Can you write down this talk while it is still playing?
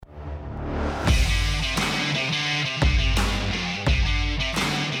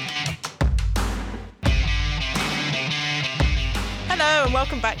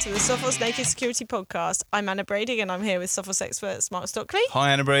welcome back to the Sophos Naked Security Podcast. I'm Anna Brady and I'm here with Sophos experts Mark Stockley.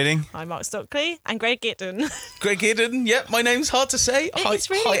 Hi, Anna Brady. Hi, Mark Stockley. And Greg Giddon. Greg Giddon, yep, my name's hard to say.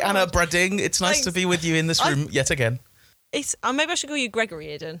 Hi, Anna Brading. It's nice to be with you in this room yet again. Maybe I should call you Gregory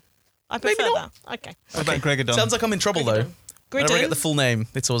Giddon. I prefer that. Okay. What about Greg Giddon? Sounds like I'm in trouble, though. Whenever I get the full name,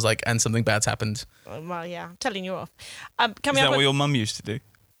 it's always like, and something bad's happened. Well, yeah, I'm telling you off. Is that what your mum used to do?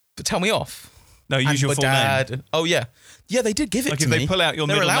 But tell me off. No, use your full name. Oh, yeah. Yeah, they did give it to me. If they pull out your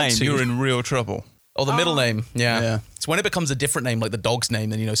middle name, you're in real trouble. Oh, the middle name. Yeah. It's when it becomes a different name, like the dog's name,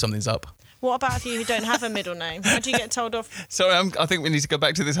 then you know something's up. What about if you don't have a middle name? How do you get told off? Sorry, I think we need to go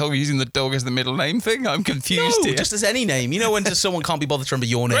back to this whole using the dog as the middle name thing. I'm confused No, here. just as any name. You know when just someone can't be bothered to remember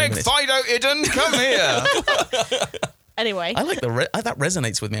your name. Greg Fido Idden, come here. Anyway. I like that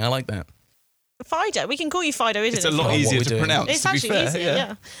resonates with me. I like that. Fido. We can call you Fido, isn't it? It's a lot easier to pronounce, It's to be actually fair.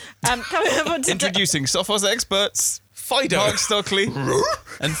 easier, yeah. Coming up on Introducing Sophos experts, Fido. Mark Stockley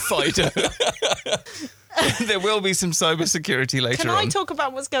and Fido. There will be some cyber security later on. Can I talk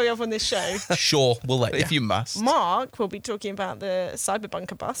about what's going on this show? Sure, we'll let you. If you must. Mark will be talking about the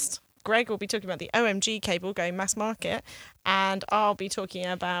Cyberbunker bust. Greg will be talking about the OMG cable going mass market. And I'll be talking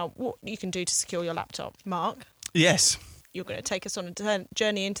about what you can do to secure your laptop. Mark, Yes, you're going to take us on a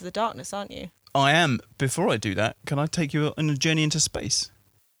journey into the darkness, aren't you? I am. Before I do that, can I take you on a journey into space?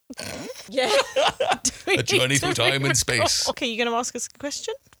 Yeah. A journey through time and space. Okay, you're going to ask us a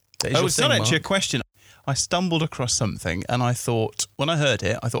question? Oh, it's not actually a question. I stumbled across something and I thought, when I heard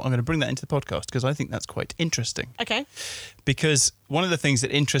it, I'm going to bring that into the podcast because I think that's quite interesting. Okay. Because one of the things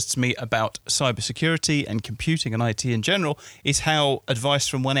that interests me about cybersecurity and computing and IT in general is how advice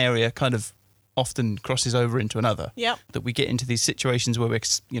from one area kind of often crosses over into another. Yep. That we get into these situations where we're,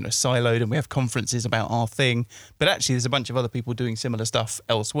 siloed and we have conferences about our thing, but actually there's a bunch of other people doing similar stuff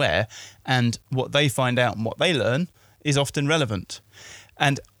elsewhere, and what they find out and what they learn is often relevant.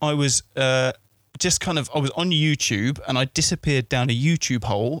 And I was I was on YouTube and I disappeared down a YouTube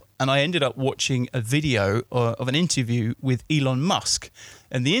hole and I ended up watching a video of an interview with Elon Musk.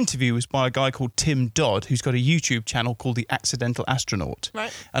 And the interview was by a guy called Tim Dodd, who's got a YouTube channel called The Accidental Astronaut.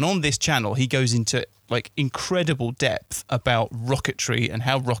 Right. And on this channel, he goes into incredible depth about rocketry and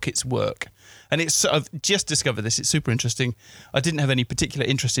how rockets work. And I've just discovered this. It's super interesting. I didn't have any particular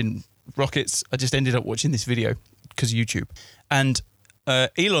interest in rockets. I just ended up watching this video because of YouTube. And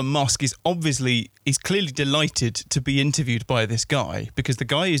Elon Musk is clearly delighted to be interviewed by this guy because the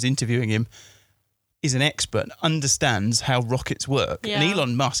guy who's interviewing him is an expert and understands how rockets work. Yeah. And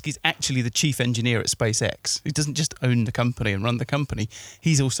Elon Musk is actually the chief engineer at SpaceX. He doesn't just own the company and run the company.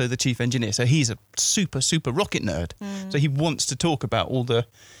 He's also the chief engineer. So he's a super, super rocket nerd. So he wants to talk about all the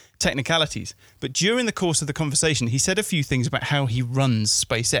technicalities. But during the course of the conversation, he said a few things about how he runs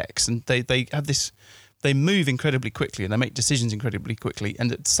SpaceX. And they have this... They move incredibly quickly and they make decisions incredibly quickly. And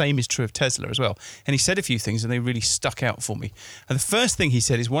the same is true of Tesla as well. And he said a few things and they really stuck out for me. And the first thing he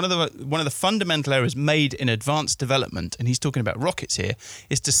said is one of the fundamental errors made in advanced development, and he's talking about rockets here,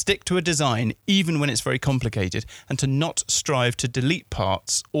 is to stick to a design even when it's very complicated and to not strive to delete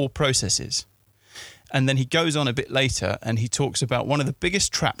parts or processes. And then he goes on a bit later and he talks about one of the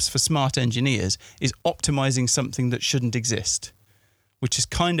biggest traps for smart engineers is optimizing something that shouldn't exist, which is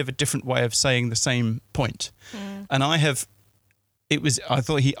kind of a different way of saying the same point. And I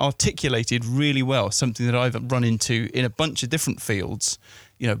thought he articulated really well something that I've run into in a bunch of different fields,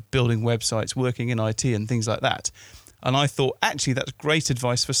 building websites, working in IT and things like that. And I thought, actually, that's great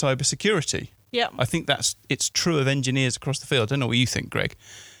advice for cybersecurity. Yeah. I think it's true of engineers across the field. I don't know what you think, Greg,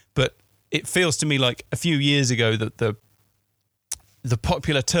 but it feels to me like a few years ago that the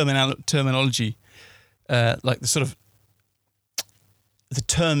popular terminology, like the sort of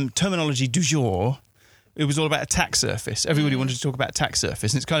the terminology du jour, it was all about attack surface. Everybody wanted to talk about attack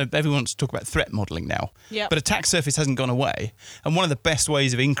surface, and it's kind of everyone wants to talk about threat modeling now. Yep. But attack surface hasn't gone away, and one of the best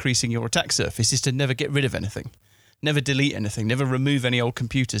ways of increasing your attack surface is to never get rid of anything, never delete anything, never remove any old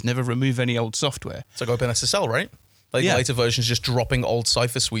computers, never remove any old software. It's like OpenSSL, right? Like later versions just dropping old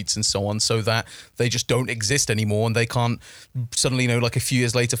Cypher suites and so on so that they just don't exist anymore and they can't suddenly, like a few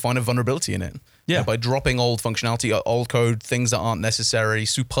years later find a vulnerability in it. Yeah. By dropping old functionality, old code, things that aren't necessary,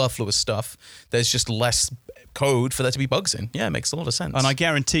 superfluous stuff, there's just less code for there to be bugs in. Yeah, it makes a lot of sense. And I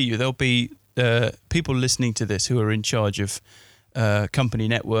guarantee you there'll be people listening to this who are in charge of company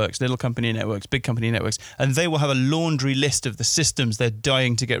networks, little company networks, big company networks, and they will have a laundry list of the systems they're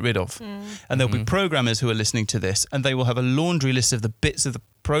dying to get rid of. And there'll be programmers who are listening to this, and they will have a laundry list of the bits of the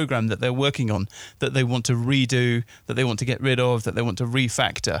program that they're working on that they want to redo, that they want to get rid of, that they want to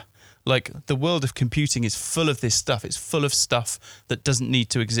refactor. Like, the world of computing is full of this stuff. It's full of stuff that doesn't need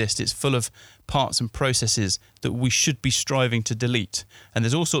to exist. It's full of parts and processes that we should be striving to delete. And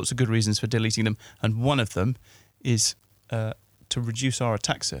there's all sorts of good reasons for deleting them. And one of them is to reduce our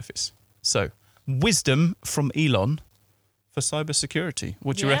attack surface. So, wisdom from Elon for cybersecurity.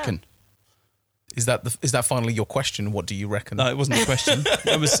 What do you Yeah. reckon? Is that finally your question? What do you reckon? No, it wasn't a question.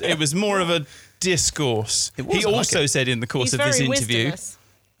 It was more of a discourse. It was, He I like also it. said in the course He's of this very interview, wisdomous.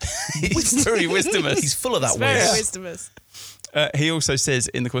 he's very wisdomous. He's full of that He's very whiz. wisdomous. He also says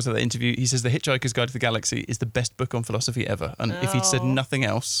in the course of that interview, he says The Hitchhiker's Guide to the Galaxy is the best book on philosophy ever. And if he'd said Oh. nothing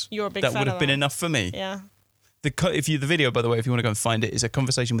else, You're a big that fan would have of been that. enough for me. Yeah. The video, by the way, if you want to go and find it, is a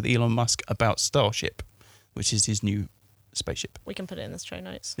conversation with Elon Musk about Starship, which is his new spaceship. We can put it in the show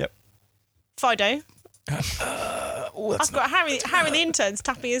notes. Yep. Fido. Oh, that's I've got Harry the intern's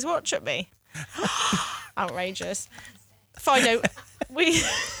tapping his watch at me. Outrageous. Fido, we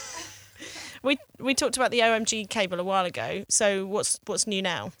talked about the OMG cable a while ago. So what's new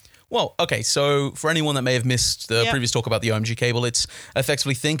now? Well, okay, so for anyone that may have missed the Yeah. previous talk about the OMG cable, it's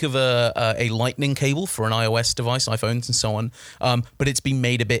effectively think of a lightning cable for an iOS device, iPhones and so on, but it's been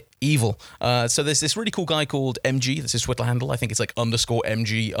made a bit evil. So there's this really cool guy called MG, that's his Twitter handle, I think it's like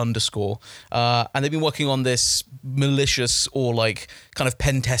 _MG_, and they've been working on this malicious or like kind of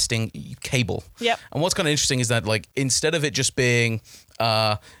pen testing cable. Yep. And what's kind of interesting is that like instead of it just being...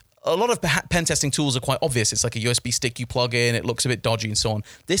 a lot of pen testing tools are quite obvious. It's like a USB stick you plug in, it looks a bit dodgy and so on.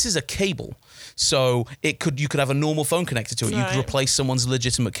 This is a cable. So you could have a normal phone connected to it. You could Right. replace someone's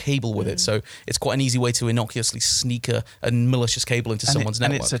legitimate cable with it. So it's quite an easy way to innocuously sneak a malicious cable into someone's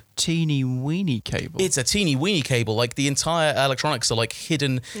and network. it's a teeny weeny cable. It's a teeny weeny cable. Like the entire electronics are like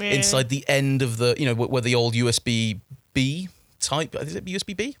hidden Yeah. inside the end of the, where the old USB-B type, is it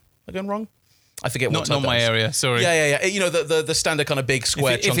USB-B? Am I going wrong? I forget what type not my that is. area, sorry. Yeah. The standard kind of big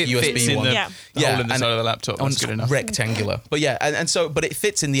square if chunky it USB fits in one. the, Yeah. the hole in the and- side of the laptop, Oh, that's it's good enough. rectangular. But yeah, but it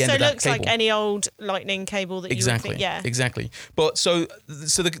fits in the end So of it that looks cable. like any old lightning cable that Exactly. you would think. Yeah. Exactly. But so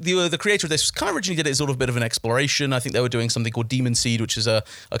the creator of this kind of originally did it as sort of a bit of an exploration. I think they were doing something called Demon Seed, which is a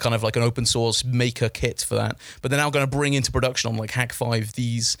kind of like an open source maker kit for that. But they're now going to bring into production on like Hack5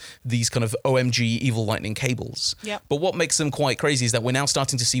 these kind of OMG evil lightning cables. Yep. But what makes them quite crazy is that we're now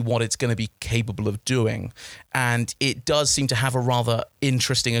starting to see what it's going to be capable of doing. And it does seem to have a rather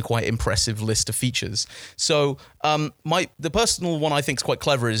interesting and quite impressive list of features. So the personal one I think is quite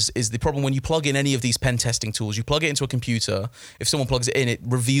clever is the problem when you plug in any of these pen testing tools, you plug it into a computer, if someone plugs it in, it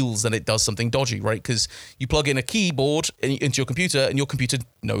reveals that it does something dodgy, right? Because you plug in a keyboard into your computer and your computer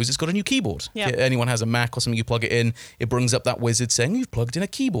knows it's got a new keyboard. Yeah. If anyone has a Mac or something, you plug it in, it brings up that wizard saying you've plugged in a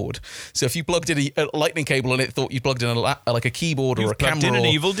keyboard. So if you plugged in a lightning cable and it thought you plugged in like a keyboard or You've a plugged camera in an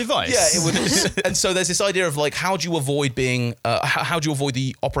or- evil device. Yeah, it would. And so there's this idea of like, how do you avoid being, how do you avoid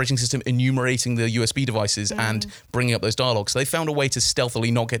the operating system enumerating the USB devices and bringing up those dialogues? So they found a way to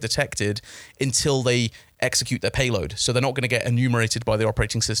stealthily not get detected until they execute their payload. So they're not going to get enumerated by the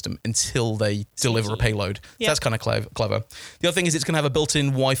operating system until they deliver a payload. So Yeah. that's kind of clever. The other thing is it's going to have a built-in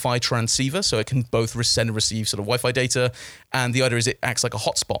Wi-Fi transceiver, so it can both send and receive sort of Wi-Fi data. And the other is it acts like a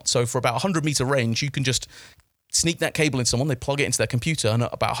hotspot. So for about 100-meter range, you can just sneak that cable in someone, they plug it into their computer, and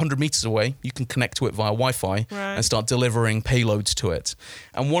about 100 meters away, you can connect to it via Wi-Fi and start delivering payloads to it.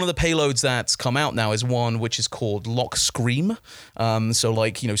 And one of the payloads that's come out now is one which is called Lock Scream. So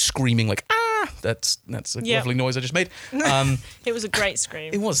like, screaming like, ah, that's a Yep. lovely noise I just made. It was a great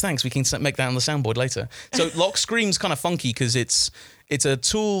scream. It was, thanks. We can make that on the soundboard later. So Lock Scream's kind of funky because it's a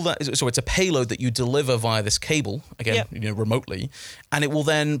tool it's a payload that you deliver via this cable, again, Yep. remotely, and it will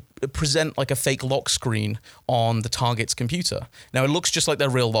then present like a fake lock screen on the target's computer. Now it looks just like their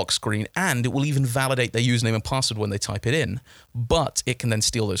real lock screen, and it will even validate their username and password when they type it in, but it can then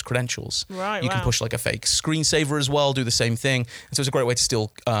steal those credentials. Right, You can wow. push like a fake screensaver as well, do the same thing. And so it's a great way to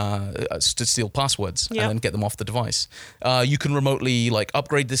steal passwords Yep. and then get them off the device. You can remotely like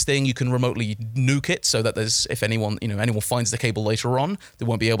upgrade this thing. You can remotely nuke it so that if anyone finds the cable later on, they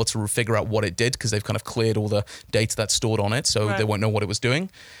won't be able to figure out what it did because they've kind of cleared all the data that's stored on it, so Right. they won't know what it was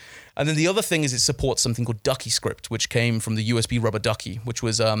doing. And then the other thing is it supports something called Ducky Script, which came from the USB Rubber Ducky, which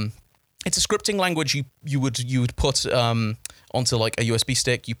was it's a scripting language you would put onto like a USB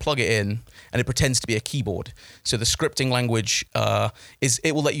stick. You plug it in, and it pretends to be a keyboard. So the scripting language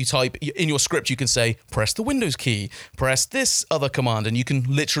it will let you type in your script. You can say press the Windows key, press this other command, and you can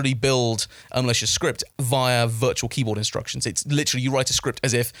literally build a malicious script via virtual keyboard instructions. It's literally you write a script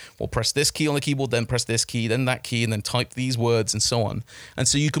as if, well, press this key on the keyboard, then press this key, then that key, and then type these words and so on. And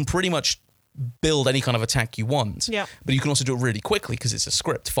so you can pretty much build any kind of attack you want. Yeah. But you can also do it really quickly because it's a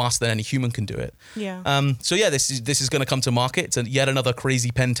script, faster than any human can do it. Yeah. So yeah, this is going to come to market. It's yet another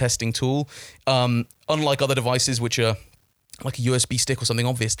crazy pen testing tool. Unlike other devices, which are like a USB stick or something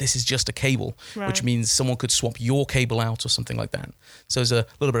obvious, this is just a cable, Right. which means someone could swap your cable out or something like that. So there's a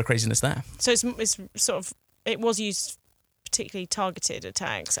little bit of craziness there. So it's sort of, it was used particularly targeted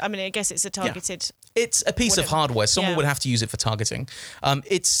attacks. I mean, I guess it's a targeted. It's a piece of Whatever. hardware. Someone Yeah. would have to use it for targeting.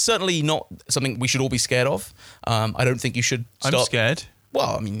 It's certainly not something we should all be scared of. I don't think you should stop. I'm scared.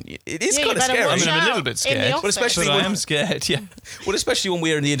 Well, I mean, it is Yeah, you kind of better scary. I watch mean, I'm a out little bit in the scared, office. especially but I when- am scared. Yeah. Well, especially when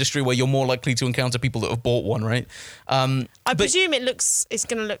we're in the industry where you're more likely to encounter people that have bought one, right? I but- presume it's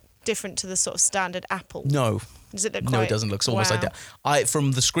going to look different to the sort of standard Apple. No, Does it look no, quite? it doesn't look. It's almost like Wow. that.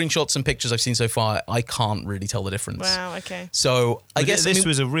 From the screenshots and pictures I've seen so far, I can't really tell the difference. Wow. Okay. So I But guess this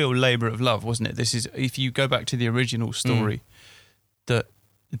was a real labour of love, wasn't it? This is, if you go back to the original story, that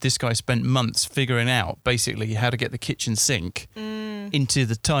this guy spent months figuring out basically how to get the kitchen sink into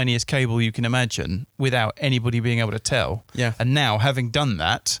the tiniest cable you can imagine without anybody being able to tell. Yeah. And now, having done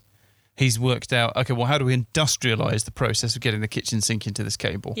that, he's worked out, okay, well, how do we industrialise the process of getting the kitchen sink into this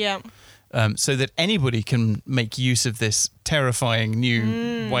cable? Yeah. So that anybody can make use of this terrifying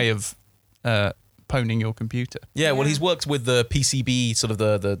new way of poning your computer. Yeah, well, Yeah. he's worked with the PCB, sort of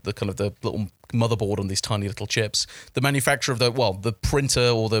the kind of the little motherboard on these tiny little chips. The manufacturer of the printer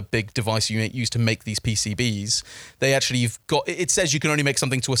or the big device you use to make these PCBs, it says you can only make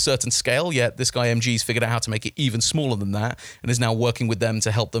something to a certain scale, yet this guy MG's figured out how to make it even smaller than that and is now working with them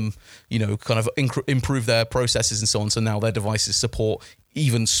to help them, kind of improve their processes and so on. So now their devices support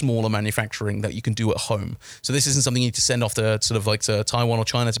even smaller manufacturing that you can do at home. So this isn't something you need to send off to sort of like to Taiwan or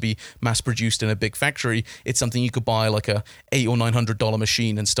China to be mass produced in a big factory. It's something you could buy like a $800 or $900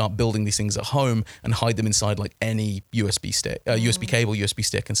 machine and start building these things at home and hide them inside like any USB stick, USB cable, USB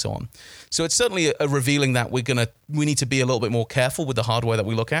stick, and so on. So it's certainly a revealing that we need to be a little bit more careful with the hardware that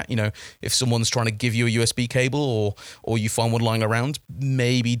we look at. If someone's trying to give you a USB cable or you find one lying around,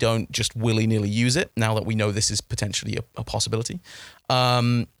 maybe don't just willy-nilly use it now that we know this is potentially a possibility.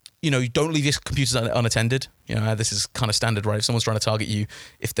 Don't leave your computers unattended. This is kind of standard, right? If someone's trying to target you,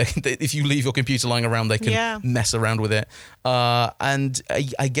 if you leave your computer lying around, they can mess around with it. And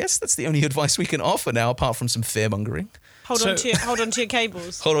I guess that's the only advice we can offer now, apart from some fear mongering. Hold on to your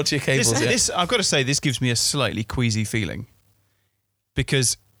cables. Hold on to your cables. This, I've got to say, this gives me a slightly queasy feeling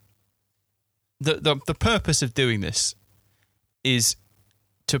because the purpose of doing this is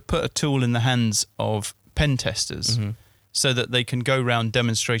to put a tool in the hands of pen testers so that they can go around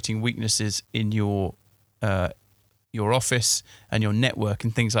demonstrating weaknesses in your office and your network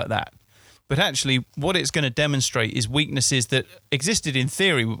and things like that. But actually, what it's going to demonstrate is weaknesses that existed in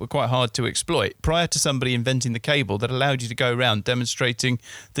theory but were quite hard to exploit prior to somebody inventing the cable that allowed you to go around demonstrating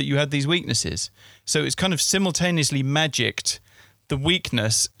that you had these weaknesses. So it's kind of simultaneously magicked the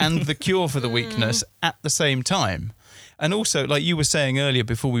weakness and the cure for the weakness at the same time. And also, like you were saying earlier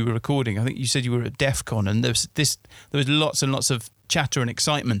before we were recording, I think you said you were at DEF CON and there was lots and lots of chatter and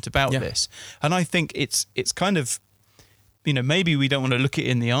excitement about this. And I think it's kind of, maybe we don't want to look it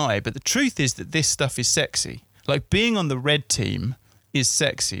in the eye, but the truth is that this stuff is sexy. Like being on the red team is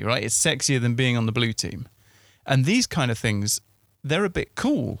sexy, right? It's sexier than being on the blue team. And these kind of things, they're a bit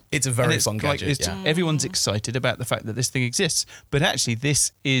cool. It's a very fun gadget. Everyone's excited about the fact that this thing exists. But actually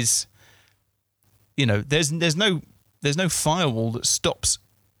this is, there's no firewall that stops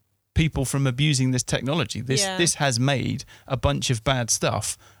people from abusing this technology. This has made a bunch of bad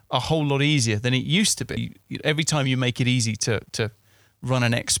stuff a whole lot easier than it used to be. Every time you make it easy to run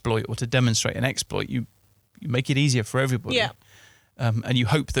an exploit or to demonstrate an exploit, you make it easier for everybody. Yeah. And you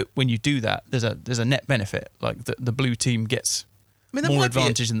hope that when you do that, there's a net benefit, like the blue team gets more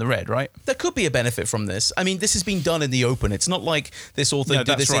advantage than the red, right? There could be a benefit from this. I mean, this has been done in the open. It's not like this author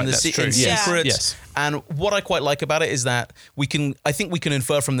did this in secret. Yes. And what I quite like about it is that I think we can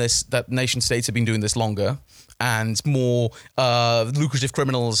infer from this that nation states have been doing this longer and more lucrative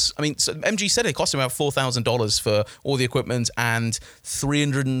criminals. I mean, so MG said it cost him about $4,000 for all the equipment and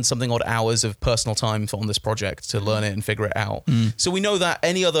 300 and something odd hours of personal time on this project to learn it and figure it out. So we know that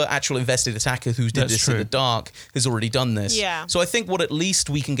any other actual invested attacker who did this in the dark has already done this. Yeah. So I think what at least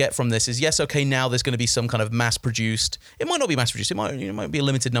we can get from this is, yes, okay, now there's going to be some kind of mass-produced. It might not be mass-produced. It might be a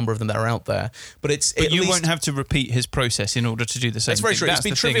limited number of them that are out there. But you won't have to repeat his process in order to do the same thing. That's very true. It's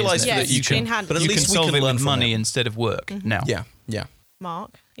been trivialized so Yeah, that you it's can. been handled. But at you least can we solve can it learn with from money it. instead of work now. Yeah.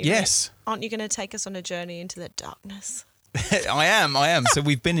 Mark? Yes. Aren't you going to take us on a journey into the darkness? I am. So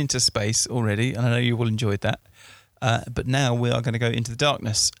we've been into space already, and I know you all enjoyed that. But now we are going to go into the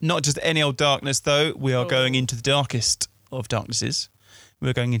darkness. Not just any old darkness, though. We are going into the darkest of darknesses,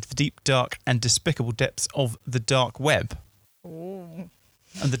 We're going into the deep, dark, and despicable depths of the dark web. Ooh.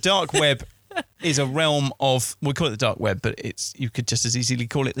 And the dark web is a realm of, we call it the dark web, but you could just as easily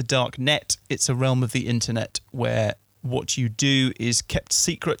call it the dark net. It's a realm of the internet where what you do is kept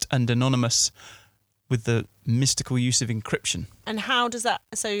secret and anonymous with the mystical use of encryption. And how does that...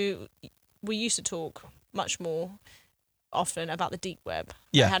 So we used to talk much more often about the deep web.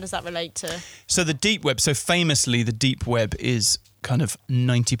 Yeah. How does that relate to... So the deep web, so famously the deep web is kind of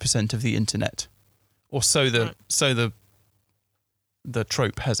 90% of the internet. Or so the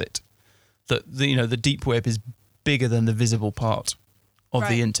trope has it. That the deep web is bigger than the visible part of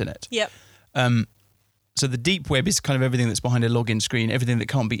the internet. Yep. So the deep web is kind of everything that's behind a login screen, everything that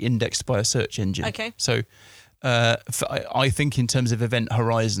can't be indexed by a search engine. Okay. So I think in terms of event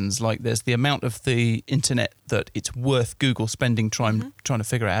horizons, like there's the amount of the internet that it's worth Google spending trying to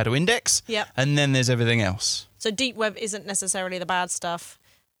figure out how to index. Yep. And then there's everything else. So deep web isn't necessarily the bad stuff,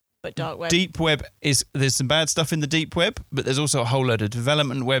 but dark web. Deep web there's some bad stuff in the deep web, but there's also a whole load of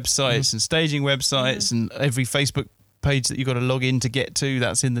development websites and staging websites and every Facebook page that you've got to log in to get to,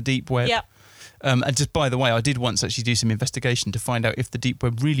 that's in the deep web. Yep. And just by the way, I did once actually do some investigation to find out if the deep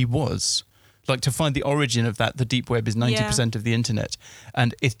web really was, like to find the origin of that. The deep web is 90% of the internet.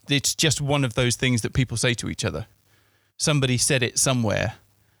 And it's just one of those things that people say to each other. Somebody said it somewhere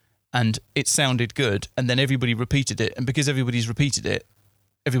and it sounded good and then everybody repeated it. And because everybody's repeated it,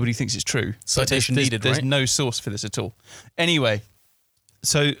 everybody thinks it's true. Citation needed, There's right? no source for this at all. Anyway,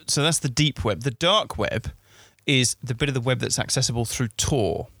 so that's the deep web. The dark web is the bit of the web that's accessible through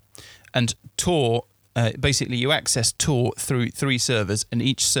Tor. And Tor, basically you access Tor through 3 servers and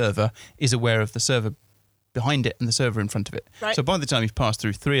each server is aware of the server behind it and the server in front of it. Right. So by the time you've passed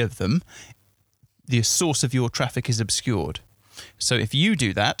through 3 of them, the source of your traffic is obscured. So if you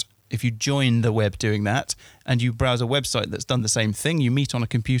do that, if you join the web doing that and you browse a website that's done the same thing, you meet on a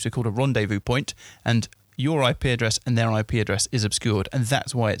computer called a rendezvous point and your IP address and their IP address is obscured, and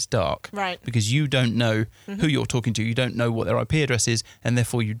that's why it's dark. Right. Because you don't know who you're talking to, you don't know what their IP address is, and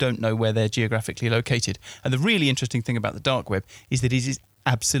therefore you don't know where they're geographically located. And the really interesting thing about the dark web is that it is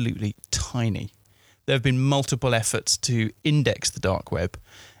absolutely tiny. There have been multiple efforts to index the dark web,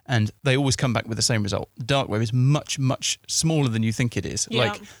 and they always come back with the same result. The dark web is much, much smaller than you think it is.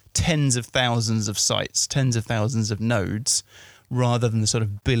 Yeah. Like tens of thousands of sites, tens of thousands of nodes, rather than the sort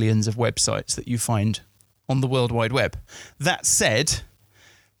of billions of websites that you find on the World Wide Web. That said,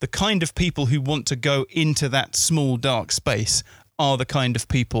 the kind of people who want to go into that small dark space are the kind of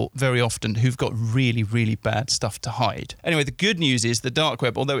people very often who've got really, really bad stuff to hide. Anyway, the good news is the dark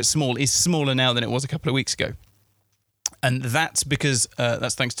web, although it's small, is smaller now than it was a couple of weeks ago. And that's because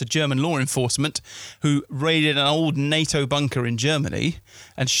that's thanks to German law enforcement, who raided an old NATO bunker in Germany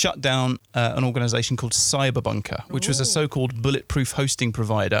and shut down an organisation called Cyberbunker, which was a so-called bulletproof hosting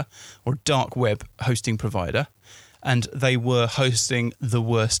provider or dark web hosting provider. And they were hosting the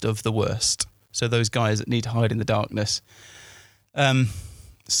worst of the worst. So those guys that need to hide in the darkness.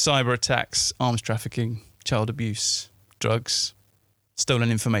 Cyber attacks, arms trafficking, child abuse, drugs, stolen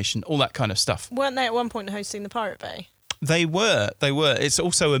information, all that kind of stuff. Weren't they at one point hosting the Pirate Bay? They were. It's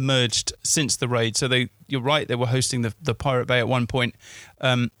also emerged since the raid. So you're right, they were hosting the Pirate Bay at one point.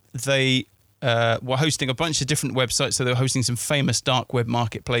 They were hosting a bunch of different websites. So they were hosting some famous dark web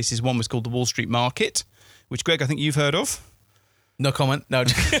marketplaces. One was called the Wall Street Market, which, Greg, I think you've heard of. No comment. No.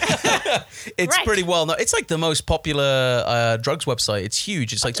 It's Greg. pretty well known. It's like the most popular drugs website. It's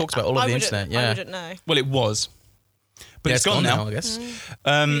huge. It's like talks about all of the internet. Yeah. I wouldn't know. Well, it was. But Yeah, it's gone now. I guess.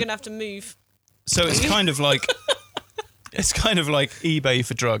 You're going to have to move. So it's kind of like eBay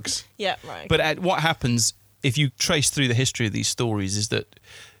for drugs. Yeah, right. But what happens if you trace through the history of these stories is that,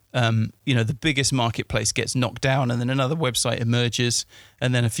 the biggest marketplace gets knocked down and then another website emerges.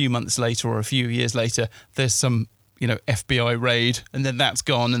 And then a few months later or a few years later, there's some, FBI raid and then that's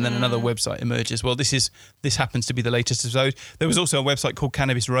gone and then another website emerges. Well, this happens to be the latest episode. There was also a website called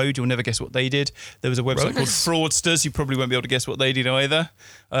Cannabis Road. You'll never guess what they did. There was a website called Fraudsters. You probably won't be able to guess what they did either.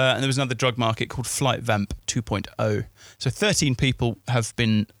 And there was another drug market called Flight Vamp 2.0. So 13 people have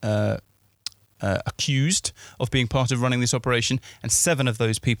been accused of being part of running this operation, and 7 of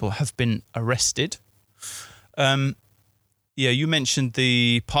those people have been arrested. You mentioned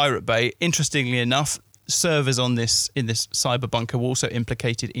the Pirate Bay. Interestingly enough, servers in this cyber bunker were also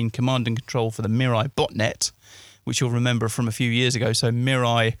implicated in command and control for the Mirai botnet, which you'll remember from a few years ago. So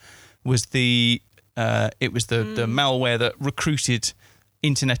Mirai was the malware that recruited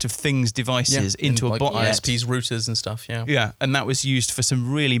Internet of Things devices into a botnet. ISPs, routers and stuff, yeah. Yeah, and that was used for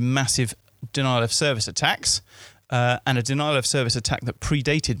some really massive denial of service attacks. And a denial of service attack that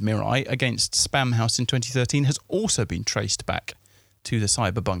predated Mirai against Spamhaus in 2013 has also been traced back to the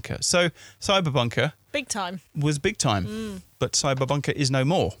Cyberbunker. So Cyberbunker Big time. was big time, but Cyberbunker is no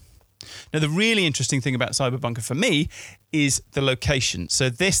more. Now, the really interesting thing about Cyberbunker for me is the location. So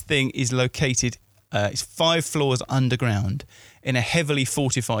this thing is located, it's 5 floors underground in a heavily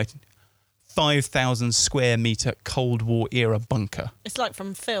fortified 5,000 square metre Cold War era bunker. It's like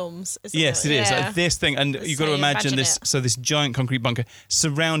from films, isn't Yes, it is. Yeah. This thing, and That's you've got how to you imagine imagine this. it. So this giant concrete bunker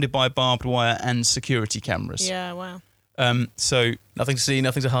surrounded by barbed wire and security cameras. Yeah, wow. So Nothing to see,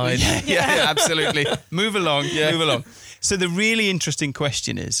 nothing to hide. yeah, absolutely. Move along, move along. So the really interesting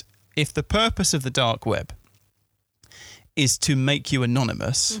question is, if the purpose of the dark web is to make you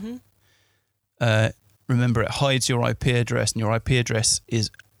anonymous, remember it hides your IP address, and your IP address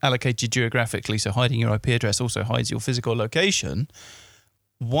is allocated geographically, so hiding your IP address also hides your physical location.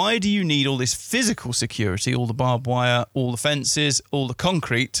 Why do you need all this physical security, all the barbed wire, all the fences, all the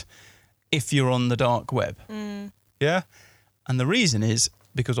concrete, if you're on the dark web? Yeah? And the reason is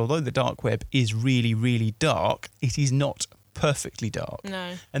because although the dark web is really, really dark, it is not perfectly dark.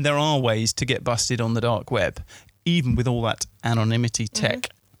 No. And there are ways to get busted on the dark web, even with all that anonymity tech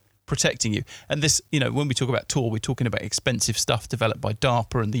protecting you. And this, when we talk about Tor, we're talking about expensive stuff developed by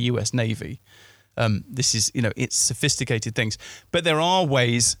DARPA and the US Navy. This is, it's sophisticated things. But there are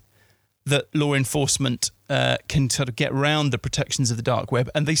ways that law enforcement can sort of get around the protections of the dark web,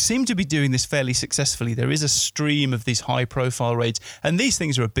 and they seem to be doing this fairly successfully. There is a stream of these high-profile raids, and these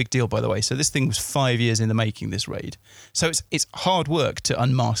things are a big deal, by the way. So this thing was 5 years in the making, this raid. So it's hard work to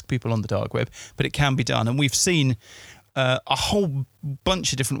unmask people on the dark web, but it can be done. And we've seen a whole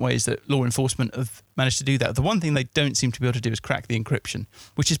bunch of different ways that law enforcement have managed to do that. The one thing they don't seem to be able to do is crack the encryption,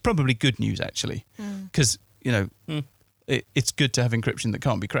 which is probably good news, actually, because, it's good to have encryption that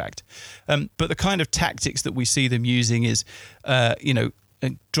can't be cracked. But the kind of tactics that we see them using is,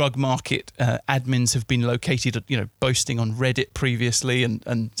 drug market admins have been located, boasting on Reddit previously,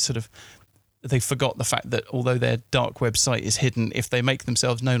 and sort of they forgot the fact that although their dark website is hidden, if they make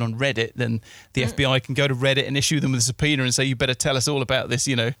themselves known on Reddit, then the FBI can go to Reddit and issue them with a subpoena and say, you better tell us all about this,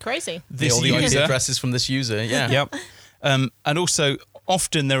 Crazy. this all the IP user. addresses from this user. Yeah. Yep. And also,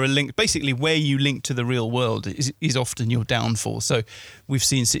 often there are links, basically where you link to the real world is often your downfall. So we've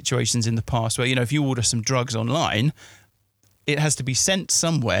seen situations in the past where, if you order some drugs online, it has to be sent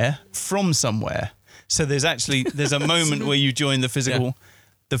somewhere from somewhere. So there's a moment where you join the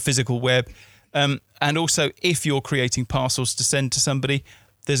physical web. And also, if you're creating parcels to send to somebody,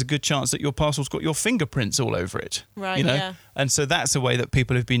 there's a good chance that your parcel's got your fingerprints all over it. Right, yeah. And so that's a way that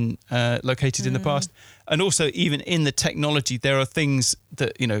people have been located in the past. And also, even in the technology, there are things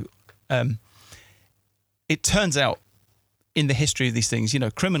that, it turns out in the history of these things,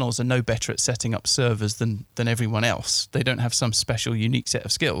 criminals are no better at setting up servers than everyone else. They don't have some special, unique set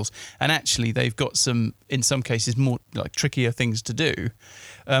of skills. And actually, they've got some, in some cases, more like trickier things to do.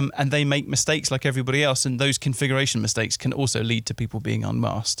 And they make mistakes like everybody else. And those configuration mistakes can also lead to people being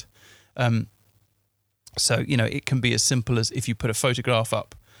unmasked. So, it can be as simple as if you put a photograph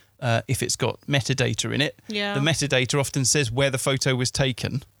up, if it's got metadata in it, Yeah. the metadata often says where the photo was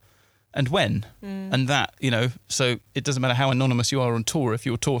taken and when. And that, so it doesn't matter how anonymous you are on Tor, if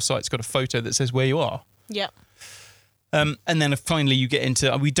your Tor site's got a photo that says where you are. Yeah. And then finally you get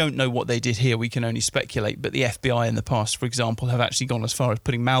into, we don't know what they did here, we can only speculate, but the FBI in the past, for example, have actually gone as far as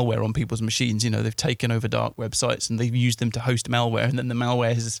putting malware on people's machines. They've taken over dark websites and they've used them to host malware, and then the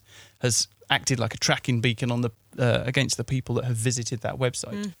malware has acted like a tracking beacon on the against the people that have visited that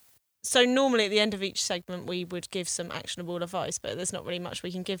website. So normally at the end of each segment we would give some actionable advice, but there's not really much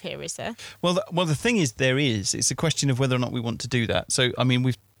we can give here, is there? Well, the thing is, it's a question of whether or not we want to do that. So,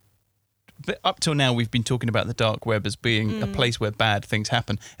 but up till now, we've been talking about the dark web as being a place where bad things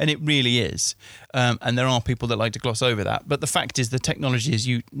happen, and it really is. And there are people that like to gloss over that. But the fact is, the technology is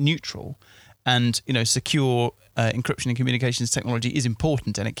neutral, and secure encryption and communications technology is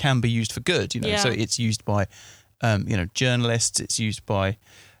important, and it can be used for good. Yeah. So it's used by journalists, it's used by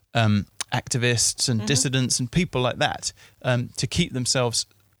activists and dissidents and people like that to keep themselves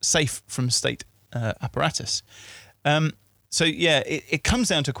safe from state apparatus. So, it comes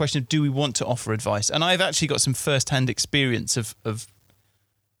down to a question of, do we want to offer advice? And I've actually got some first-hand experience of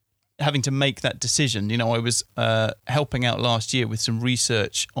having to make that decision. I was helping out last year with some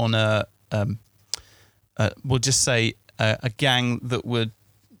research on we'll just say a gang that were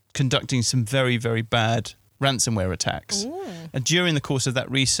conducting some very, very bad ransomware attacks. Ooh. And during the course of that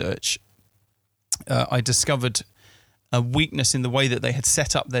research, I discovered a weakness in the way that they had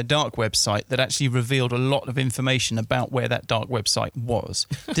set up their dark website that actually revealed a lot of information about where that dark website was.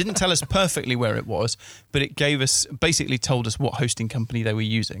 Didn't tell us perfectly where it was, but it basically told us what hosting company they were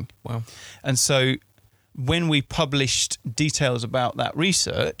using. Wow. And so when we published details about that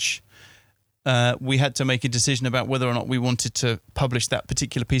research, we had to make a decision about whether or not we wanted to publish that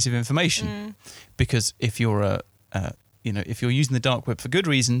particular piece of information. Because if you're if you're using the dark web for good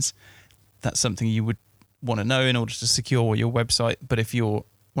reasons, that's something you would want to know in order to secure your website. But if you're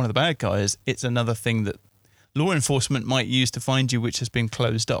one of the bad guys, it's another thing that law enforcement might use to find you, which has been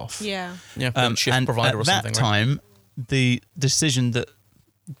closed off. Yeah. Shift and provider or at something. that time, the decision that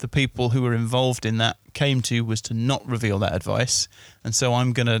the people who were involved in that came to was to not reveal that advice. And so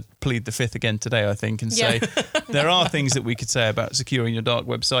I'm going to plead the fifth again today, I think, and say there are things that we could say about securing your dark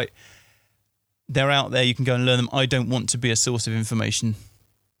website. They're out there. You can go and learn them. I don't want to be a source of information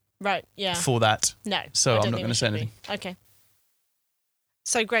Right. Yeah. for that. No. So I I'm don't not think going to we say should be. anything. Okay.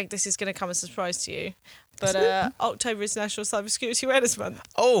 So, Greg, this is going to come as a surprise to you, but October is National Cybersecurity Awareness Month.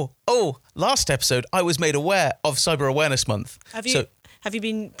 Oh, last episode I was made aware of Cyber Awareness Month. Have you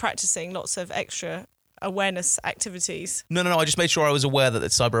been practicing lots of extra awareness activities? No, I just made sure I was aware that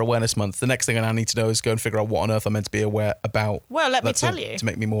it's Cyber Awareness Month. The next thing I now need to do is go and figure out what on earth I'm meant to be aware about. Well, let me tell you. To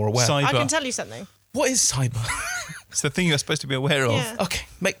make me more aware. Cyber. I can tell you something. What is cyber? It's the thing you're supposed to be aware of. Yeah. Okay,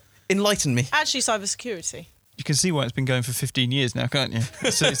 enlighten me. Actually, cybersecurity. You can see why it's been going for 15 years now, can't you?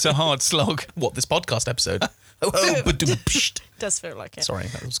 It's a hard slog. What, this podcast episode? But Does feel like it. sorry,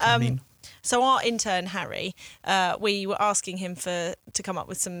 that was kind of mean. So our intern Harry, we were asking him to come up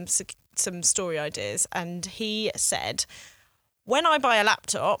with some story ideas, and he said, "When I buy a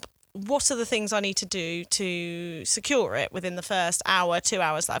laptop, what are the things I need to do to secure it within the first hour, 2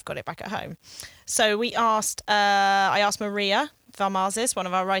 hours that I've got it back at home?" So we asked, I asked Maria Valmazis, one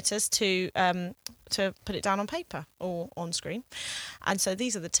of our writers, to put it down on paper or on screen, and so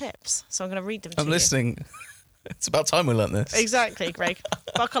these are the tips. So I'm going to read them to you. I'm listening. It's about time we learnt this. Exactly, Greg.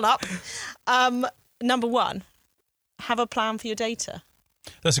 Buckle up. Number 1, have a plan for your data.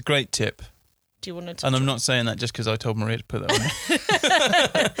 That's a great tip. Do you want to? And I'm not saying that just because I told Maria to put that on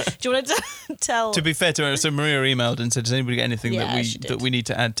there. Do you want to tell? To be fair to her, so Maria emailed and said, "Does anybody get anything Yeah, she did. that we need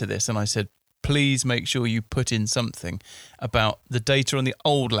to add to this?" And I said, "Please make sure you put in something about the data on the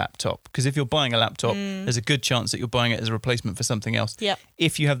old laptop, because if you're buying a laptop, there's a good chance that you're buying it as a replacement for something else. Yep.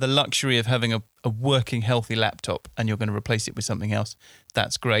 If you have the luxury of having a working, healthy laptop and you're going to replace it with something else,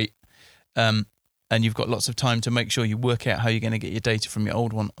 that's great. And you've got lots of time to make sure you work out how you're going to get your data from your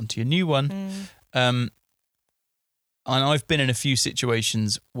old one onto your new one. And I've been in a few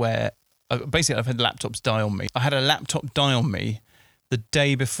situations where basically I've had laptops die on me. I had a laptop die on me the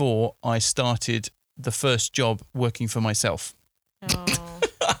day before I started the first job working for myself. Oh.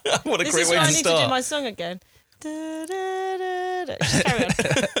 What a This great is way why to I need to do start. my song again. Da, da, da, da. Just carry on.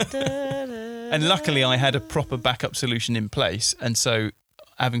 Da, da, And luckily I had a proper backup solution in place. And so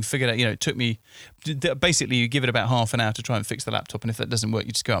having figured out, it took me, basically you give it about half an hour to try and fix the laptop. And if that doesn't work,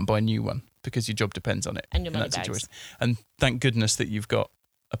 you just go out and buy a new one because your job depends on it. And your in money that bags. situation. And thank goodness that you've got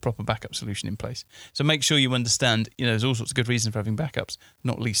a proper backup solution in place. So make sure you understand, there's all sorts of good reasons for having backups,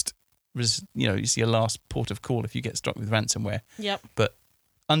 not least, it's your last port of call if you get struck with ransomware. Yep. But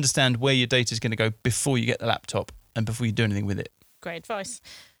understand where your data is going to go before you get the laptop and before you do anything with it. Great advice.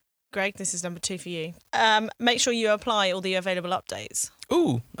 Greg, this is number 2 for you. Make sure you apply all the available updates.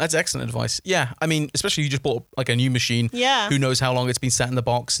 Ooh, that's excellent advice. Yeah, I mean, especially if you just bought like a new machine. Yeah. Who knows how long it's been sat in the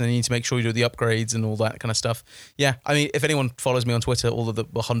box, and you need to make sure you do the upgrades and all that kind of stuff. Yeah, I mean, if anyone follows me on Twitter, all of the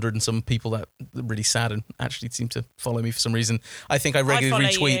 100 and some people that are really sad and actually seem to follow me for some reason, I think I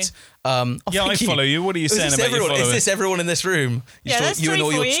regularly follow retweet. Yeah, I follow you. What are you Is saying this about everyone? your Is followers? this everyone in this room? Yeah, that's you and 3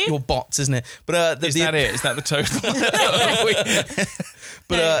 all for your, you. your bots, isn't it? But Is that it? Is that the total?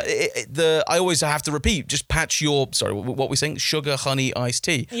 But I always have to repeat, just patch your, what we're saying, sugar, honey, iced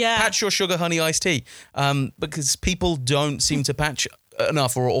tea. Yeah. Patch your sugar, honey, iced tea. Because people don't seem to patch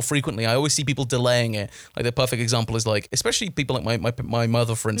enough or frequently. I always see people delaying it. Like the perfect example is like, especially people like my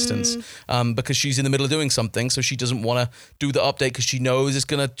mother, for instance, because she's in the middle of doing something, so she doesn't want to do the update because she knows it's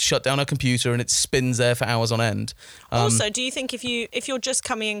going to shut down her computer and it spins there for hours on end. Also, do you think if you're just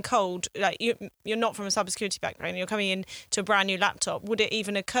coming in cold, like you're not from a cybersecurity background, you're coming in to a brand new laptop, would it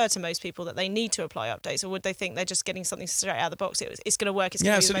even occur to most people that they need to apply updates, or would they think they're just getting something straight out of the box? It's going to work. It's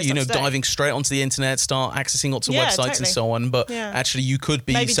Yeah, going to be absolutely. the most up-to-date? Diving straight onto the internet, start accessing lots of Yeah, websites and totally. so on. But Yeah. actually, you could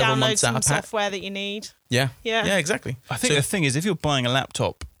be Maybe several download months some out of pat. software that you need. Yeah. Yeah. Yeah, exactly. I think the thing is, if you're buying a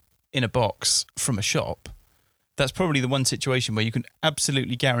laptop in a box from a shop, that's probably the one situation where you can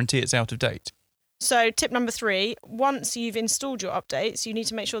absolutely guarantee it's out of date. So tip number 3, once you've installed your updates, you need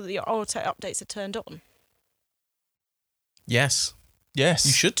to make sure that your auto updates are turned on. Yes. Yes.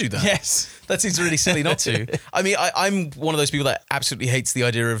 You should do that. Yes. That seems really silly not to. I mean, I'm one of those people that absolutely hates the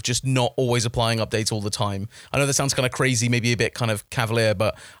idea of just not always applying updates all the time. I know that sounds kind of crazy, maybe a bit kind of cavalier,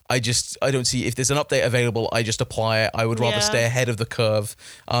 but I don't see, if there's an update available, I just apply it. I would rather stay ahead of the curve,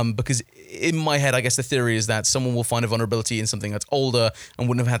 because in my head, I guess the theory is that someone will find a vulnerability in something that's older and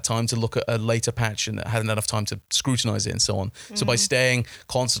wouldn't have had time to look at a later patch and hadn't enough time to scrutinize it and so on. So by staying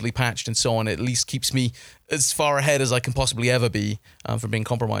constantly patched and so on, it at least keeps me as far ahead as I can possibly ever be from being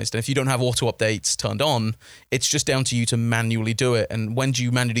compromised. And if you don't have auto updates turned on, it's just down to you to manually do it. And when do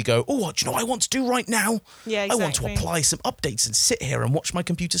you manually go, oh, what do you know what I want to do right now? Yeah, I want to exactly. apply some updates and sit here and watch my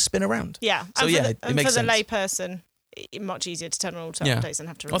computer spin around. Yeah. So and yeah, for it and makes for the sense. layperson, much easier to turn on auto Yeah. updates and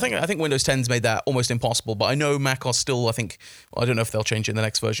have to I remember. think Windows 10's made that almost impossible, but I know Mac are still, I don't know if they'll change it in the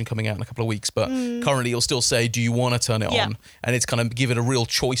next version coming out in a couple of weeks, but currently it'll still say, do you want to turn it Yeah. on? And it's kind of give it a real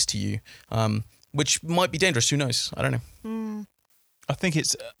choice to you, which might be dangerous. Who knows? I don't know. I think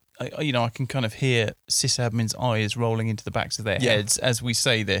it's, I can kind of hear sysadmin's eyes rolling into the backs of their Yeah. heads as we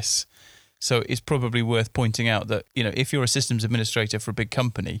say this. So it's probably worth pointing out that, if you're a systems administrator for a big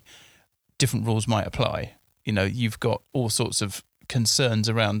company, different rules might apply. You've got all sorts of concerns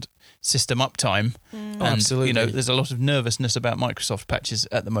around system uptime. And, Absolutely. there's a lot of nervousness about Microsoft patches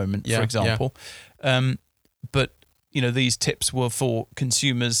at the moment, Yeah, for example. But, these tips were for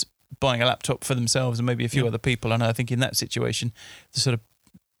consumers buying a laptop for themselves and maybe a few other people. And I think in that situation,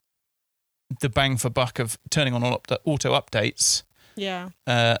 the bang for buck of turning on auto updates, Yeah.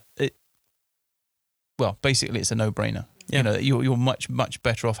 basically it's a no-brainer. Yeah. You're much, much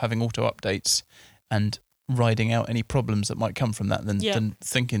better off having auto updates and riding out any problems that might come from that than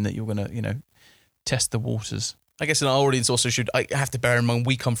thinking that you're going to, test the waters. I guess in our audience also I have to bear in mind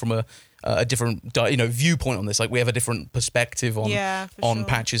we come from a different viewpoint on this. Like we have a different perspective on for sure.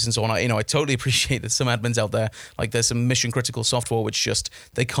 patches and so on. I totally appreciate that some admins out there, like there's some mission critical software which just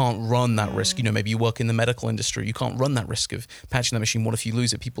they can't run that risk. Maybe you work in the medical industry, you can't run that risk of patching that machine. What if you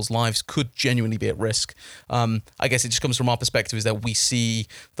lose it? People's lives could genuinely be at risk. I guess it just comes from our perspective is that we see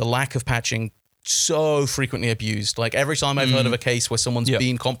the lack of patching so frequently abused. Like every time I've heard of a case where someone's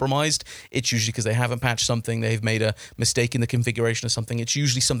been compromised, it's usually because they haven't patched something, they've made a mistake in the configuration of something. It's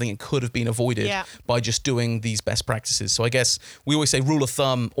usually something that could have been avoided by just doing these best practices. So I guess we always say rule of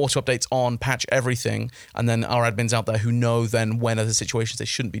thumb, auto updates on, patch everything, and then our admins out there who know then when other situations they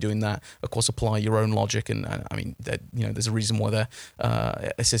shouldn't be doing that, of course apply your own logic. And I mean, there's a reason why they're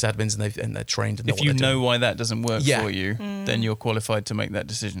sysadmins and they're trained and know If what you they're know doing. why that doesn't work for you, then you're qualified to make that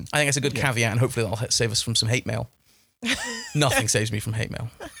decision. I think it's a good caveat, and hopefully that'll save us from some hate mail. Nothing saves me from hate mail.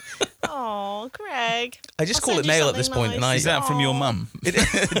 Oh, Greg. I just I'll call send it you mail at something this point, and nice. Is that from your mum?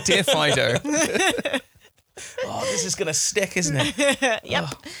 Dear Fido. Oh, this is gonna stick, isn't it? Yep.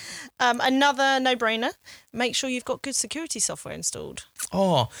 Another no-brainer. Make sure you've got good security software installed.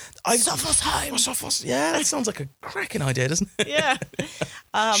 Oh, Sophos Home. Sophos, yeah, that sounds like a cracking idea, doesn't it? Yeah.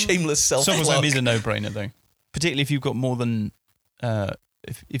 Shameless self. Software Home is a no-brainer though, particularly if you've got more than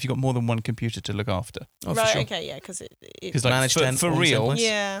if you've got more than one computer to look after. Oh, for Right. sure. Okay. Yeah. Because Because Managed for, ten for all in the same real, place.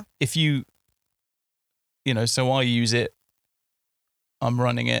 yeah. if so I use it. I'm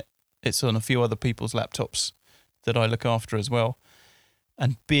running it. It's on a few other people's laptops that I look after as well,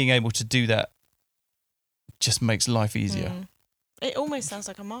 and being able to do that just makes life easier. It almost sounds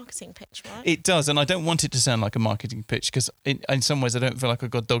like a marketing pitch, right? It does, and I don't want it to sound like a marketing pitch because in some ways I don't feel like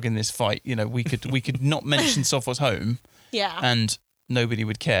I've got dog in this fight. We could not mention Sophos Home Yeah. and nobody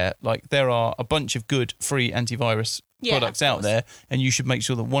would care. Like there are a bunch of good free antivirus products of out course. there, and you should make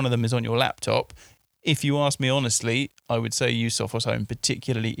sure that one of them is on your laptop. If you ask me honestly, I would say use Sophos Home,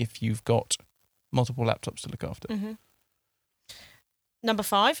 particularly if you've got multiple laptops to look after. Number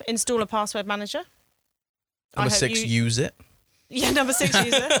 5, install a password manager. Number I hope 6, use it. Yeah, number 6,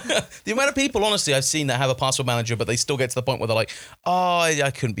 use it. The amount of people, honestly, I've seen that have a password manager, but they still get to the point where they're like, oh,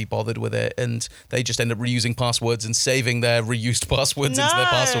 I couldn't be bothered with it. And they just end up reusing passwords and saving their reused passwords into their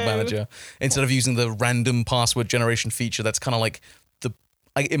password No. manager instead of using the random password generation feature. That's kind of like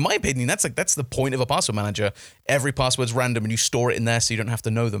in my opinion, that's the point of a password manager. Every password's random and you store it in there so you don't have to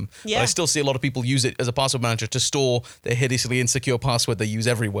know them. Yeah. But I still see a lot of people use it as a password manager to store their hideously insecure password they use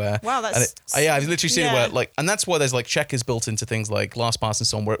everywhere. Wow, that's... And I've literally seen it Yeah. where and that's why there's checkers built into things like LastPass and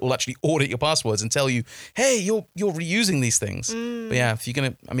so on, where it will actually audit your passwords and tell you, hey, you're reusing these things. But yeah, if you're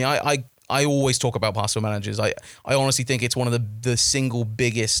gonna, I always talk about password managers. I honestly think it's one of the single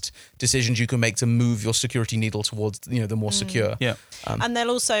biggest decisions you can make to move your security needle towards the more secure. Yeah. And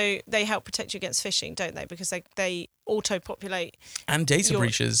they help protect you against phishing, don't they? Because they auto-populate. And data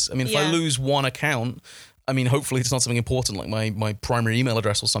breaches. I mean, if I Yeah. lose one account, I mean, hopefully it's not something important like my primary email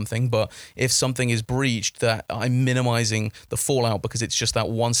address or something, but if something is breached, that I'm minimizing the fallout because it's just that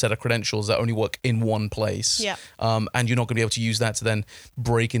one set of credentials that only work in one place. Yeah. And you're not going to be able to use that to then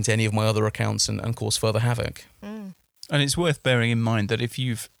break into any of my other accounts and cause further havoc. And it's worth bearing in mind that if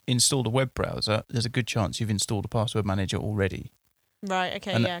you've installed a web browser, there's a good chance you've installed a password manager already. Right,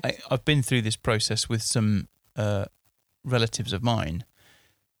 okay, And yeah. I've been through this process with some relatives of mine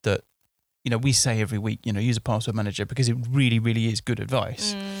that, we say every week, use a password manager because it really, really is good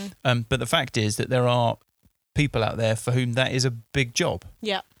advice. But the fact is that there are people out there for whom that is a big job.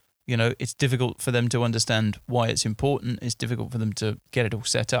 Yeah. It's difficult for them to understand why it's important. It's difficult for them to get it all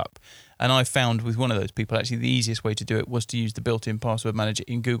set up. And I found with one of those people, actually, the easiest way to do it was to use the built-in password manager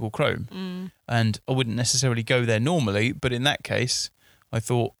in Google Chrome. And I wouldn't necessarily go there normally, but in that case, I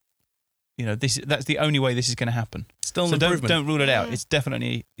thought, that's the only way this is going to happen. Still an so improvement. don't rule it out. It's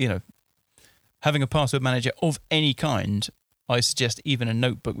definitely, having a password manager of any kind, I suggest even a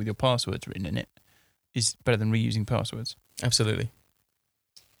notebook with your passwords written in it is better than reusing passwords. Absolutely.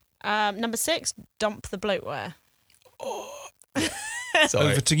 Number 6, dump the bloatware.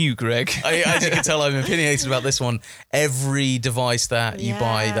 Sorry. Over to you, Greg. As you can tell, I'm opinionated about this one. Every device that you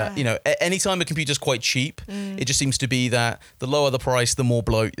buy, that anytime a computer's quite cheap, it just seems to be that the lower the price, the more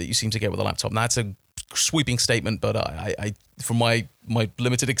bloat that you seem to get with a laptop. And that's a sweeping statement, but I from my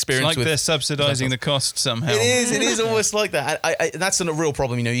limited experience, It's like they're subsidising the cost somehow. It is almost like that. That's a real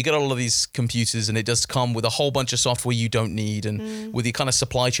problem. You get all of these computers, and it does come with a whole bunch of software you don't need, and with the kind of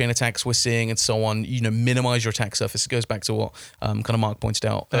supply chain attacks we're seeing and so on. Minimize your attack surface. It goes back to what kind of Mark pointed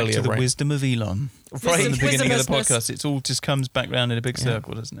out Back earlier. to the right? wisdom of Elon. Right. In the beginning of the Wisdomousness. podcast, it all just comes back round in a big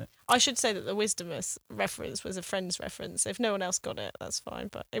circle, doesn't it? I should say that the Wisdomous reference was a friend's reference. If no one else got it, that's fine.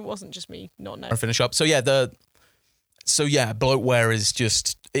 But it wasn't just me not knowing. And finish up. Bloatware is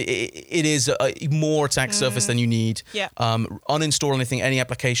just it is a more attack surface than you need. Yeah. Uninstall any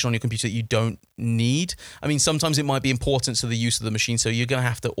application on your computer that you don't need. I mean, sometimes it might be important to the use of the machine, so you're going to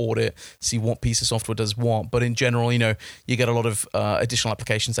have to audit, see what piece of software does what. But in general, you get a lot of additional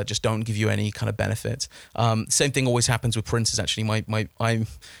applications that just don't give you any kind of benefit. Same thing always happens with printers. Actually,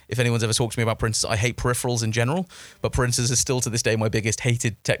 if anyone's ever talked to me about printers, I hate peripherals in general, but printers is still to this day my biggest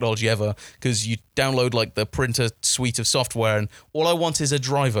hated technology ever, because you download like the printer suite of software, and all I want is a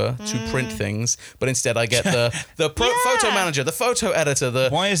driver to print things, but instead I get the photo manager, the photo editor,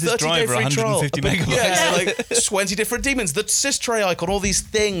 Why is this driver 150 megabytes? Yeah, like 20 different demons, the sys-tray icon, all these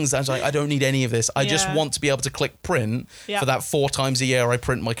things. I was like, I don't need any of this. I just want to be able to click print for that 4 times a year I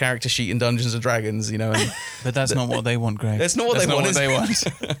print my character sheet in Dungeons and Dragons, And But that's not what they want, Greg. That's not what they want. They want.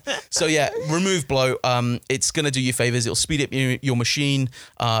 So remove bloat. It's going to do you favors. It'll speed up your machine,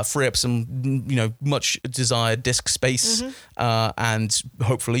 free up some, much desired disk space, and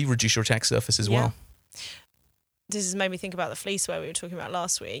hopefully reduce your attack surface as well. This has made me think about the fleeceware we were talking about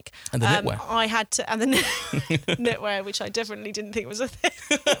last week. And the knitwear. I had to, and the knitwear, which I definitely didn't think was a thing.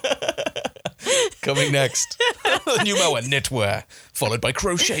 Coming next, the new malware, knitwear, followed by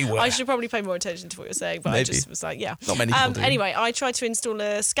crochetware. I should probably pay more attention to what you're saying, but I just was like, Not many people do. Anyway, I tried to install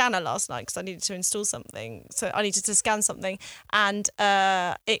a scanner last night because I needed to install something. So I needed to scan something, and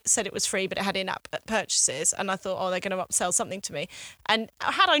it said it was free, but it had in-app purchases, and I thought, they're going to upsell something to me. And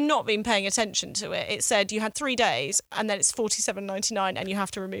had I not been paying attention to it, it said you had 3 days, and then it's $47.99, and you have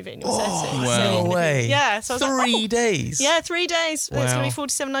to remove it in your settings. wow. No way. Yeah, so I was like, 3 days. Yeah, 3 days. Wow. It's going to be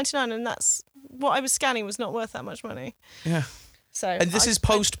 $47.99, and that's what I was scanning was not worth that much money. Yeah. So And this is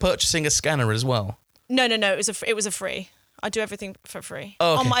post purchasing a scanner as well. No. It was a free. I do everything for free.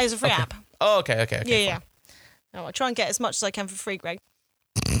 Oh, okay. It's a free app. Oh, okay. Yeah. Fine. No, I try and get as much as I can for free, Greg.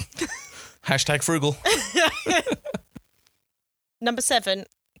 Hashtag frugal. Number 7,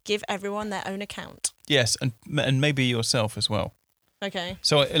 give everyone their own account. Yes, and maybe yourself as well. Okay.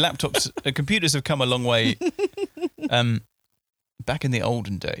 So laptops, computers have come a long way. Back in the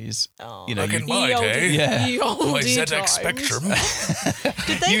olden days, Back in my day, Yeah. The olden ZX times. Spectrum.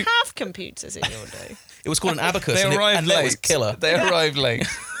 Did they have computers in your day? It was called an abacus, they and arrived it late. was killer. They arrived late.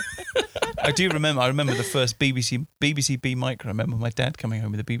 I remember the first BBC B Micro. I remember my dad coming home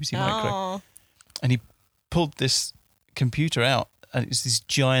with a BBC Micro, Oh, and he pulled this computer out, and it's this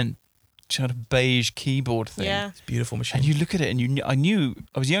giant kind of beige keyboard thing. yeah. It's a beautiful machine. And you look at it, and I knew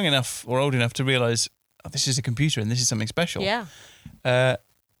I was young enough or old enough to realise, this is a computer and this is something special. Yeah. And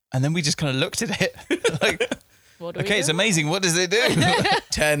then we just kind of looked at it like, What do we okay, it's do? amazing. What does it do?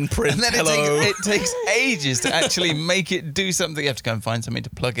 10 print. And then Hello. it takes ages to actually make it do something. You have to go and find something to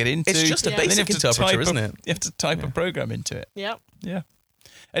plug it into. It's just a Yeah. Then you basic have to interpreter, type isn't it? You have to type a program into it. Yep. Yeah.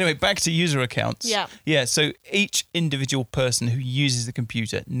 Anyway, back to user accounts. Yeah. Yeah, so each individual person who uses the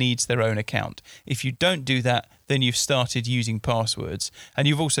computer needs their own account. If you don't do that, then you've started using passwords. And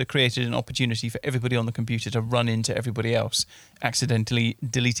you've also created an opportunity for everybody on the computer to run into everybody else, accidentally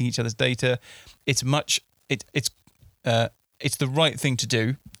deleting each other's data. It's the right thing to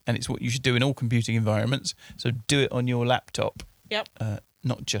do, and it's what you should do in all computing environments. So do it on your laptop. Yep.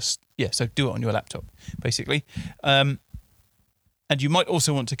 So do it on your laptop, basically. And you might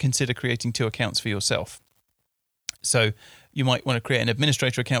also want to consider creating 2 accounts for yourself. So you might want to create an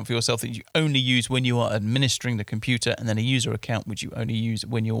administrator account for yourself that you only use when you are administering the computer, and then a user account which you only use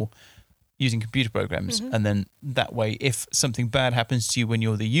when you're using computer programs. And then that way, if something bad happens to you when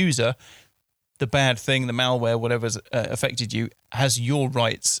you're the user, the bad thing, the malware, whatever's affected you, has your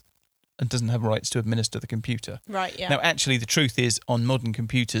rights and doesn't have rights to administer the computer. Right, yeah. Now, actually, the truth is, on modern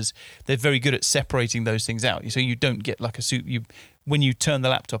computers, they're very good at separating those things out. So you don't get like a suit. When you turn the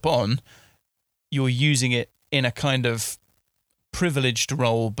laptop on, you're using it in a kind of privileged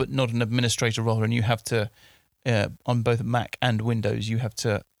role, but not an administrator role. And you have to, on both Mac and Windows, you have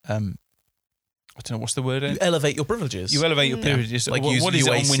to, I don't know, what's the word? You elevate your privileges. You elevate your privileges. Like what is it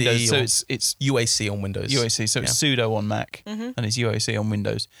on UAC Windows? So or- it's UAC on Windows. UAC. So it's sudo on Mac and it's UAC on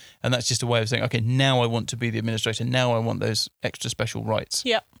Windows. And that's just a way of saying, okay, now I want to be the administrator. Now I want those extra special rights.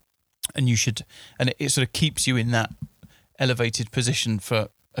 Yep. And you should, and it sort of keeps you in that elevated position for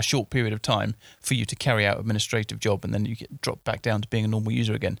a short period of time for you to carry out administrative job, and then you get dropped back down to being a normal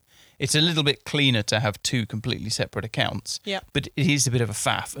user again. It's a little bit cleaner to have 2 completely separate accounts. Yep. But it is a bit of a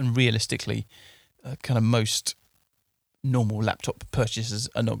faff, and realistically, kind of most normal laptop purchasers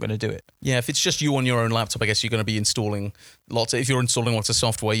are not going to do it. Yeah, if it's just you on your own laptop, I guess you're going to be installing if you're installing lots of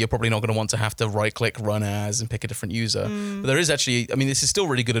software, you're probably not going to want to have to right-click Run As and pick a different user. But there is actually, this is still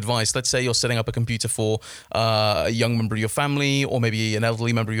really good advice. Let's say you're setting up a computer for a young member of your family, or maybe an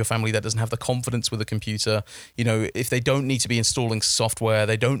elderly member of your family that doesn't have the confidence with a computer. If they don't need to be installing software,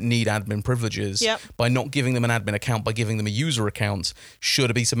 they don't need admin privileges. Yep. By not giving them an admin account, by giving them a user account,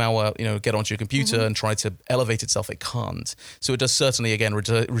 should a piece of malware, get onto your computer and try to elevate itself, it can't. So it does certainly, again,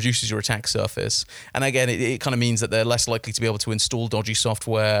 reduces your attack surface. And again, it kind of means that they're less likely to be able to install dodgy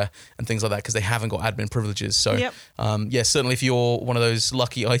software and things like that because they haven't got admin privileges. So, certainly if you're one of those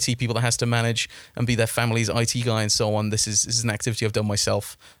lucky IT people that has to manage and be their family's IT guy and so on, this is an activity I've done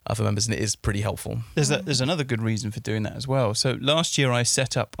myself for members, and it is pretty helpful. There's another good reason for doing that as well. So last year I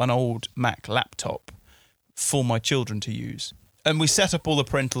set up an old Mac laptop for my children to use. And we set up all the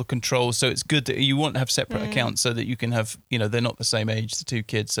parental controls, so it's good that you want to have separate accounts so that you can have, they're not the same age, the 2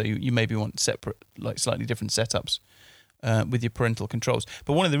 kids, so you maybe want separate, like slightly different setups with your parental controls.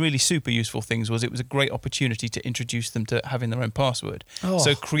 But one of the really super useful things was it was a great opportunity to introduce them to having their own password.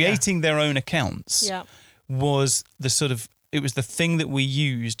 So creating their own accounts was it was the thing that we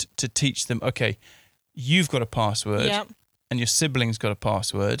used to teach them, okay, you've got a password and your sibling's got a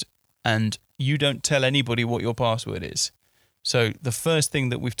password, and you don't tell anybody what your password is. So the first thing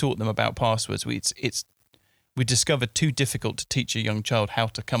that we've taught them about passwords, we discovered too difficult to teach a young child how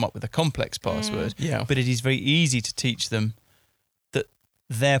to come up with a complex password. But it is very easy to teach them that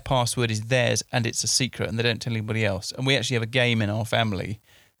their password is theirs and it's a secret and they don't tell anybody else. And we actually have a game in our family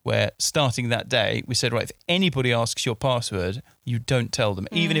where, starting that day, we said, right, if anybody asks your password, you don't tell them,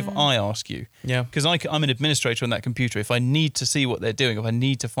 even if I ask you. Yeah. Because I'm an administrator on that computer. If I need to see what they're doing, if I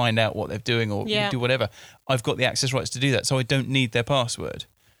need to find out what they're doing or do whatever, I've got the access rights to do that. So I don't need their password.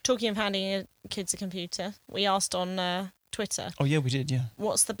 Talking of handing your kids a computer, we asked on Twitter. Oh, yeah, we did, yeah.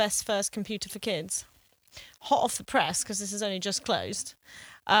 What's the best first computer for kids? Hot off the press, because this is only just closed.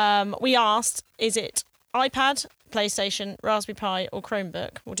 We asked, is it iPad, PlayStation, Raspberry Pi or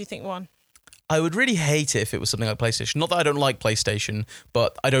Chromebook? What do you think won? I would really hate it if it was something like PlayStation. Not that I don't like PlayStation,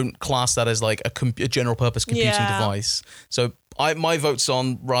 but I don't class that as like a general purpose computing device. So my vote's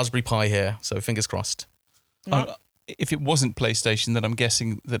on Raspberry Pi here, so fingers crossed. If it wasn't PlayStation, then I'm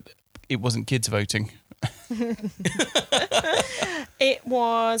guessing that it wasn't kids voting. It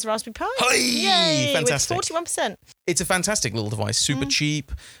was Raspberry Pi. Yay! Fantastic. With 41%. It's a fantastic little device, super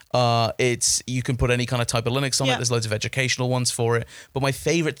cheap. You can put any kind of type of Linux on it. There's loads of educational ones for it. But my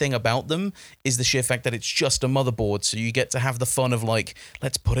favorite thing about them is the sheer fact that it's just a motherboard. So you get to have the fun of like,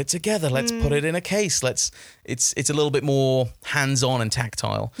 let's put it together. Let's put it in a case. It's a little bit more hands-on and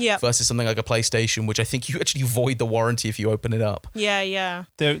tactile versus something like a PlayStation, which I think you actually void the warranty if you open it up. Yeah.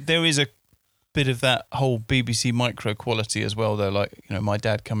 There is a bit of that whole BBC Micro quality as well, though. Like, my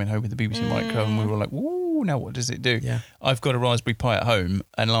dad coming home with the BBC Micro and we were like, ooh, now what does it do? Yeah. I've got a Raspberry Pi at home,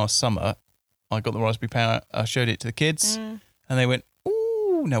 and last summer I got the Raspberry Pi, I showed it to the kids and they went,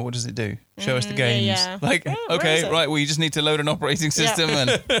 ooh, oh, now what does it do? Show us the yeah, games. yeah. Like, Where is okay, it? right, well, you just need to load an operating system.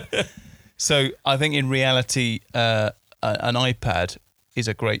 And so I think in reality, an iPad is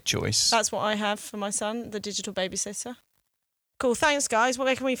a great choice. That's what I have for my son, the digital babysitter. Cool. Thanks, guys.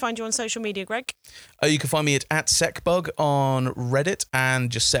 Where can we find you on social media, Greg? You can find me at SecBug on Reddit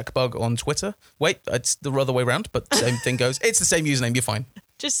and just SecBug on Twitter. Wait, it's the other way around, but same thing goes. It's the same username. You're fine.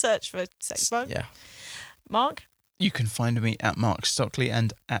 Just search for Sexbug. Yeah. Mark? You can find me at Mark Stockley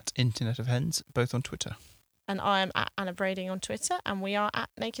and at Internet of Hens, both on Twitter. And I am at Anna Brading on Twitter, and we are at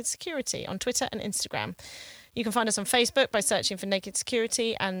Naked Security on Twitter and Instagram. You can find us on Facebook by searching for Naked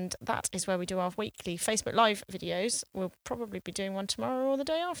Security, and that is where we do our weekly Facebook Live videos. We'll probably be doing one tomorrow or the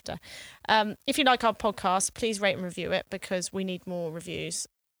day after. If you like our podcast, please rate and review it, because we need more reviews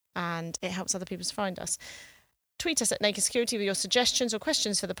and it helps other people to find us. Tweet us at Naked Security with your suggestions or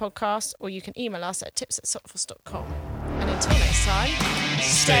questions for the podcast, or you can email us at tips@softforce.com. And until next time,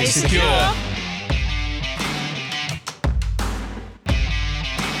 Stay secure.